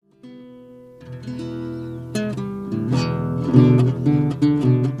I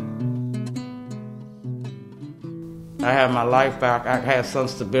have my life back. I have some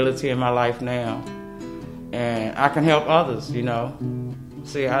stability in my life now. And I can help others, you know.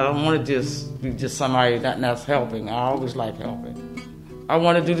 See, I don't want to just be just somebody that's helping. I always like helping. I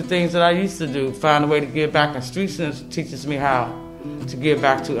want to do the things that I used to do, find a way to give back. And Street Sense teaches me how to give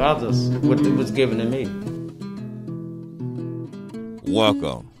back to others what was given to me.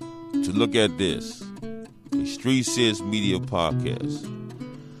 Welcome to Look at This, a Street Sense Media podcast.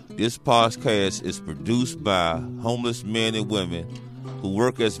 This podcast is produced by homeless men and women who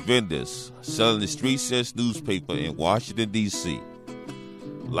work as vendors selling the Street Sense newspaper in Washington, D.C.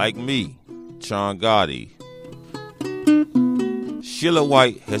 Like me, Sean Gotti. Sheila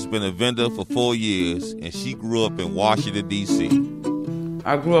White has been a vendor for 4 years, and she grew up in Washington, D.C.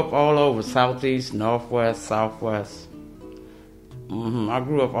 I grew up all over, Southeast, Northwest, Southwest. I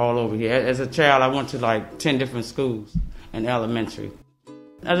grew up all over here. As a child, I went to like 10 different schools in elementary.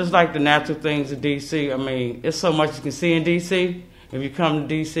 I just like the natural things of D.C. I mean, it's so much you can see in D.C. if you come to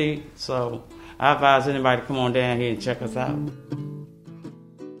D.C. So I advise anybody to come on down here and check us out.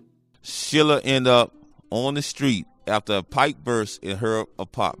 Sheila ended up on the street after a pipe burst in her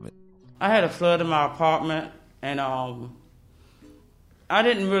apartment. I had a flood in my apartment, and I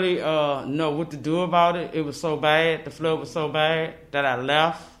didn't really know what to do about it. It was so bad. The flood was so bad that I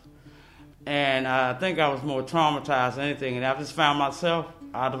left. And I think I was more traumatized than anything. And I just found myself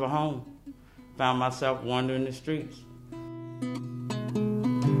out of a home. Found myself wandering the streets.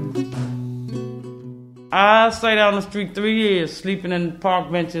 I stayed out on the street 3 years, sleeping in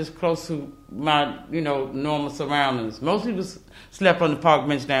park benches close to my, normal surroundings. Most people slept on the park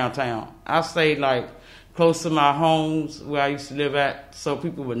bench downtown. I stayed like close to my homes where I used to live at, so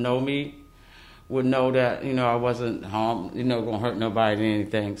people would know me, would know that, I wasn't harmed, gonna hurt nobody or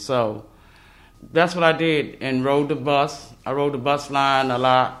anything. So that's what I did, and rode the bus. I rode the bus line a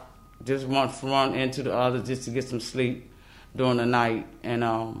lot, just one from one end to the other just to get some sleep during the night. And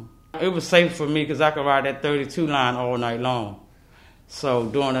it was safe for me because I could ride that 32 line all night long. So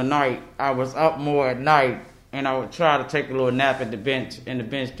during the night, I was up more at night, and I would try to take a little nap at the bench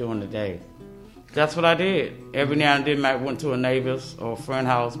during the day. That's what I did. Every now and then I went to a neighbor's or a friend's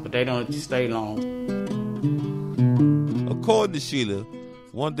house, but they don't let you stay long. According to Sheila,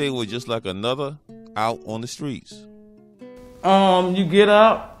 one day was just like another out on the streets. You get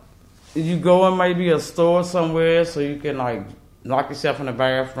up, you go in maybe a store somewhere so you can like lock yourself in the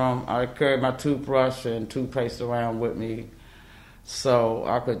bathroom. I carried my toothbrush and toothpaste around with me so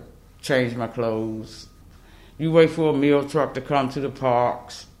I could change my clothes. You wait for a meal truck to come to the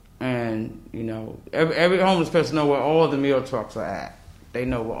parks, and every homeless person know where all the meal trucks are at. They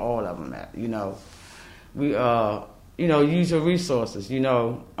know where all of them at. We use your resources.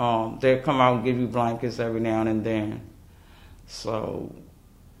 They'll come out and give you blankets every now and then. So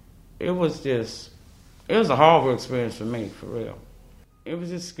it was a horrible experience for me, for real. It was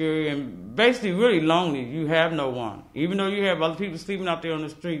just scary and basically really lonely. You have no one. Even though you have other people sleeping out there on the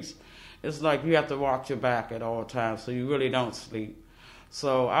streets, it's like you have to watch your back at all times, so you really don't sleep.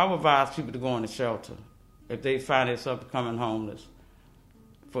 So I would advise people to go in the shelter if they find themselves becoming homeless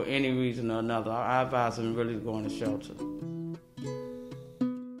for any reason or another. I advise them really to go in the shelter.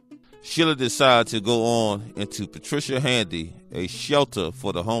 Sheila decided to go on into Patricia Handy, a shelter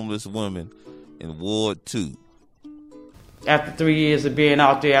for the homeless women in Ward 2. After 3 years of being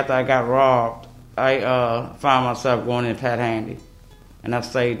out there after I got robbed, I found myself going in Pat Handy. And I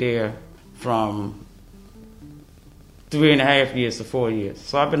stayed there from 3.5 years to 4 years.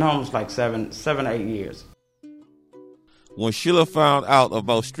 So I've been homeless like 7 or 8 years. When Sheila found out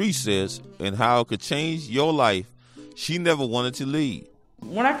about Street Sense and how it could change your life, she never wanted to leave.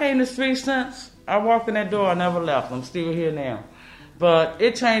 When I came to Street Sense, I walked in that door, I never left. I'm still here now. But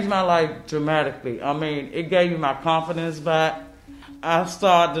it changed my life dramatically. I mean, it gave me my confidence back. I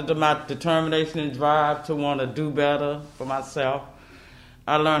started my determination and drive to want to do better for myself.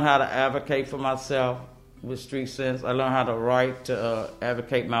 I learned how to advocate for myself with Street Sense. I learned how to write to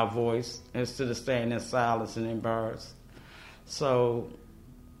advocate my voice instead of staying in silence and embarrassed. So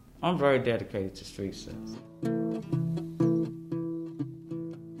I'm very dedicated to Street Sense.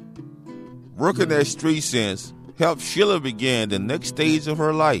 Working at Street Sense helped Sheila begin the next stage of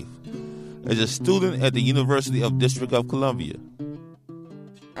her life as a student at the University of District of Columbia.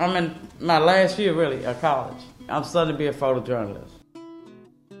 I'm in my last year, really, of college. I'm studying to be a photojournalist.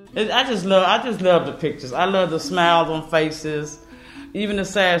 I just love the pictures. I love the smiles on faces. Even the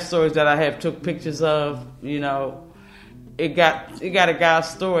sad stories that I have took pictures of, it got a guy's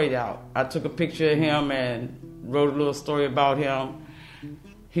story out. I took a picture of him and wrote a little story about him.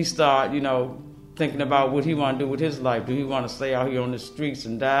 he started, thinking about what he want to do with his life. Do he want to stay out here on the streets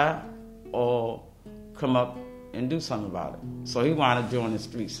and die, or come up and do something about it? So he wanted to join the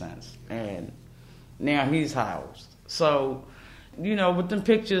Street Sense, and now he's housed. So, with them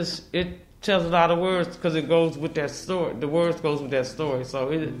pictures, it tells a lot of words because it goes with that story. The words goes with that story. So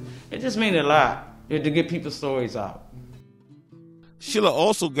it just means a lot to get people's stories out. Sheila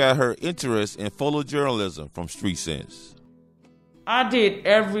also got her interest in photojournalism from Street Sense. I did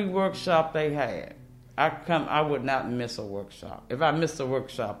every workshop they had. I would not miss a workshop. If I missed a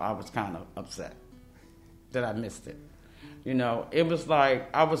workshop, I was kind of upset that I missed it. It was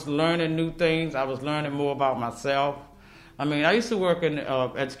like I was learning new things. I was learning more about myself. I used to work in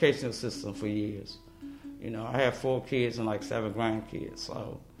the educational system for years. I had 4 kids and like 7 grandkids.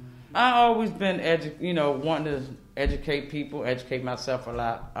 So I always been, wanting to educate people, educate myself a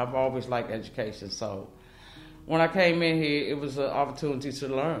lot. I've always liked education. So when I came in here, it was an opportunity to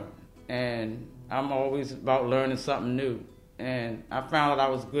learn. And I'm always about learning something new. And I found that I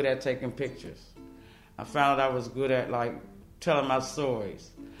was good at taking pictures. I found that I was good at telling my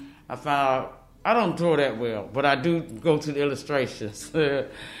stories. I found out I don't draw that well, but I do go to the illustrations,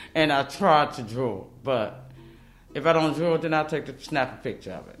 and I try to draw. But if I don't draw it, then I snap a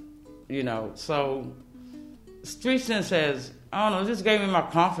picture of it. So Street Sense has, it just gave me my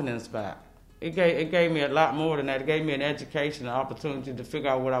confidence back. It gave me a lot more than that. It gave me an education, an opportunity to figure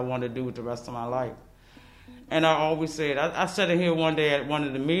out what I want to do with the rest of my life. And I always said, I sat in here one day at one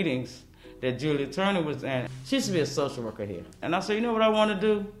of the meetings that Julia Turner was in. She used to be a social worker here. And I said, you know what I want to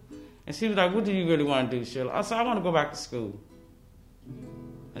do? And she was like, what do you really want to do, Sheila? I said, I want to go back to school.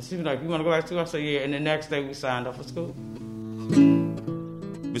 And she was like, you want to go back to school? I said, yeah. And the next day we signed up for school.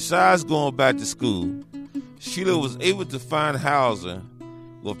 Besides going back to school, Sheila was able to find housing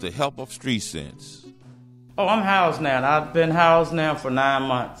with the help of Street Sense. Oh, I'm housed now. I've been housed now for 9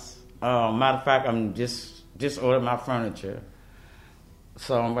 months. Matter of fact, I'm just ordered my furniture.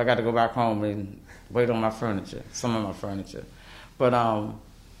 So I got to go back home and wait on my furniture, some of my furniture. But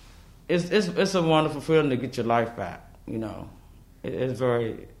it's a wonderful feeling to get your life back.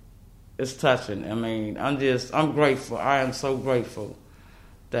 It's touching. I'm grateful. I am so grateful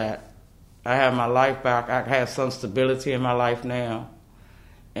that I have my life back. I have some stability in my life now,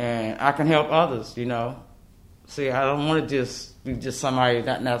 and I can help others. See, I don't want to just be somebody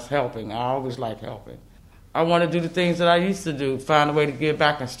that's helping. I always like helping. I want to do the things that I used to do, find a way to give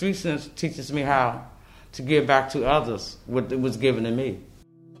back, and Street Sense teaches me how to give back to others what was given to me.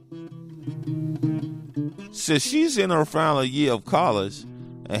 Since she's in her final year of college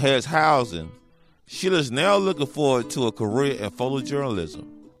and has housing, Sheila's now looking forward to a career in photojournalism.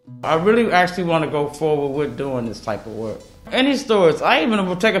 I really actually want to go forward with doing this type of work. Any stories, I even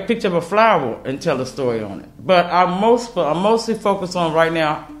will take a picture of a flower and tell a story on it. But I'm mostly focused on right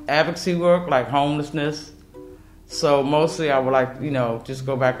now advocacy work, like homelessness. So mostly I would like, just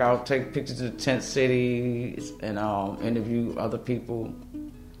go back out, take pictures of the tent cities, and interview other people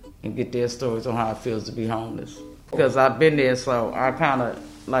and get their stories on how it feels to be homeless. Because I've been there, so I kind of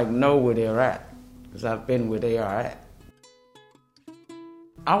know where they're at, because I've been where they are at.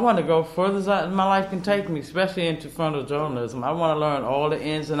 I want to go further as my life can take me, especially into photojournalism. I want to learn all the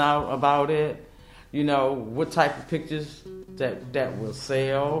ins and outs about it. What type of pictures that will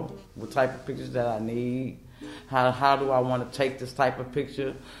sell, what type of pictures that I need. How do I want to take this type of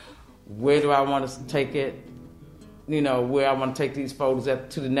picture? Where do I want to take it? Where I want to take these photos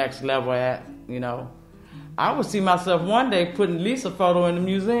to the next level at, I would see myself one day putting at least a photo in the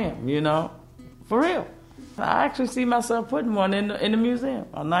museum, for real. I actually see myself putting one in the museum,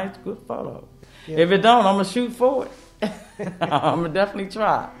 a nice, good photo. Yeah. If it don't, I'm going to shoot for it. I'm going to definitely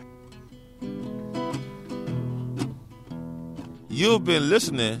try. You've been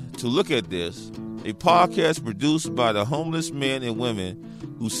listening to Look at This, a podcast produced by the homeless men and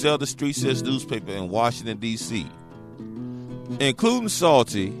women who sell the Street Sense newspaper in Washington, D.C., including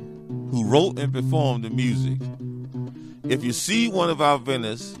Salty, who wrote and performed the music. If you see one of our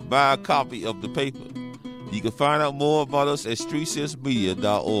vendors, buy a copy of the paper. You can find out more about us at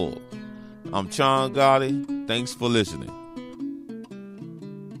streetsensemedia.org. I'm Chon Gotti. Thanks for listening.